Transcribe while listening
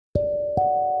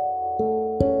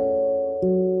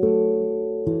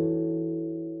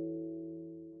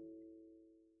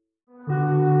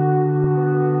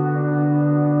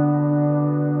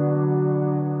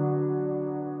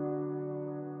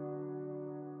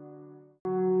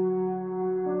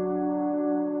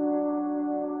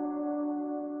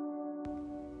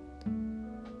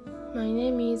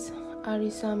is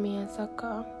Arisa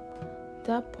Miyazaka.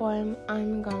 The poem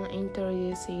I'm gonna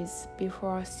introduce is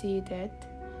Before She Dead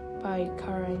by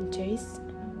Karen Chase.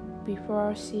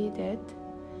 Before she dead,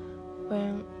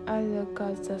 when I look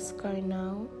at the sky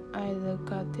now, I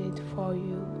look at it for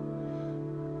you,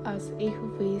 as if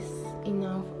with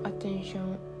enough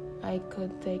attention I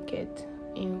could take it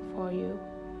in for you.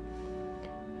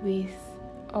 With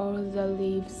all the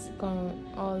leaves gone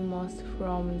almost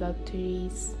from the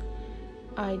trees,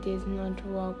 I did not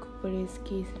walk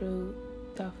briskly through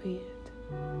the field.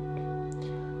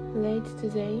 Late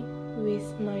today,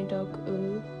 with my dog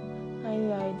Ulu, I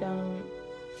lie down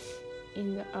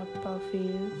in the upper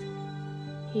field,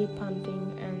 he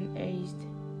panting and aged,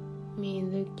 me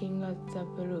looking at the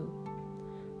blue,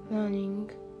 running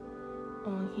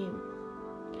on him.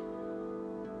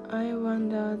 I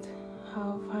wondered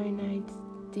how finite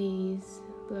these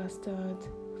blasted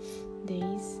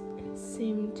days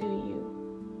seem to you.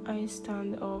 I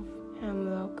stand off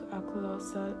hemlock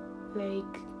across a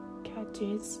lake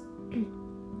catches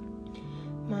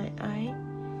my eye.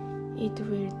 It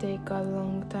will take a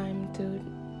long time to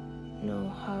know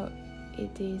how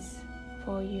it is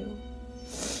for you.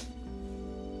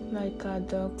 Like a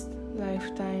dog's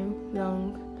lifetime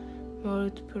long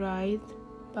multiplied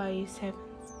by 7.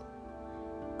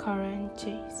 Karen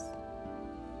Chase.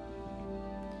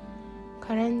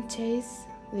 Karen Chase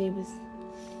lived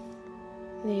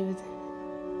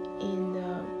in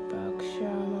the Berkshire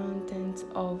Mountains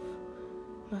of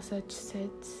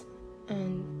Massachusetts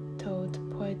and taught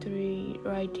poetry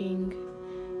writing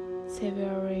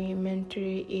severely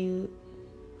mentally ill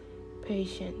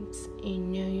patients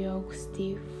in New York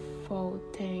City for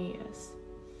 10 years.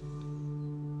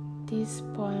 This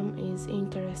poem is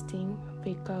interesting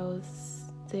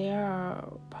because there are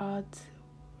parts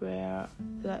where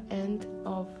the end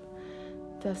of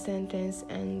the sentence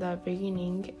and the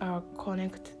beginning are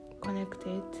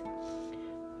connected,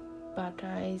 but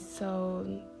I saw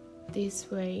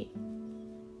this way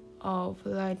of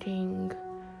writing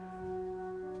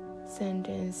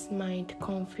sentence might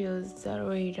confuse the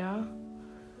reader.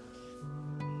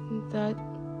 The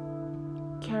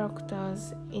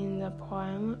characters in the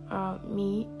poem are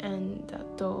me and the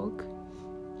dog.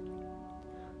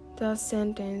 The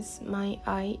sentence, my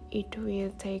eye, it will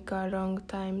take a long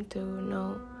time to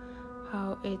know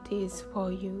how it is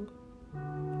for you.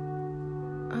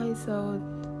 I thought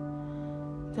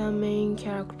the main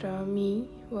character, me,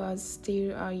 was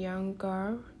still a young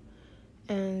girl,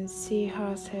 and she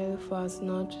herself was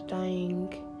not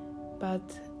dying,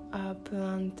 but a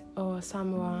plant or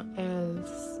someone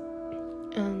else.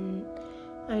 And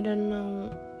I don't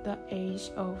know the age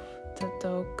of the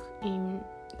dog in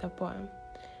the poem.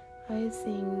 I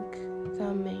think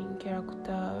the main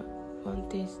character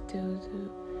wanted to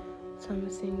do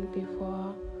something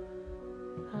before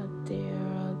a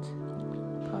third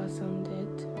person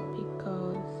dead,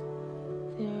 because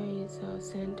there is a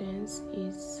sentence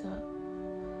in the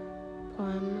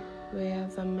poem where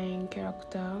the main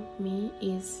character, me,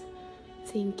 is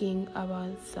thinking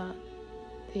about the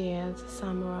dead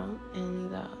someone,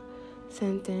 and the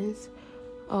sentence,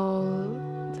 all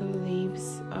the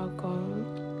leaves are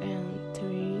gone and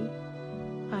tree,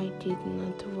 I did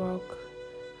not work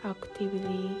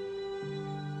actively,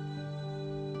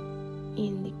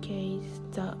 indicates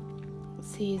the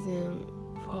season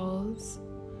falls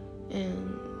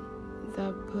and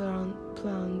the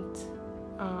plants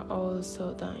are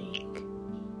also dying.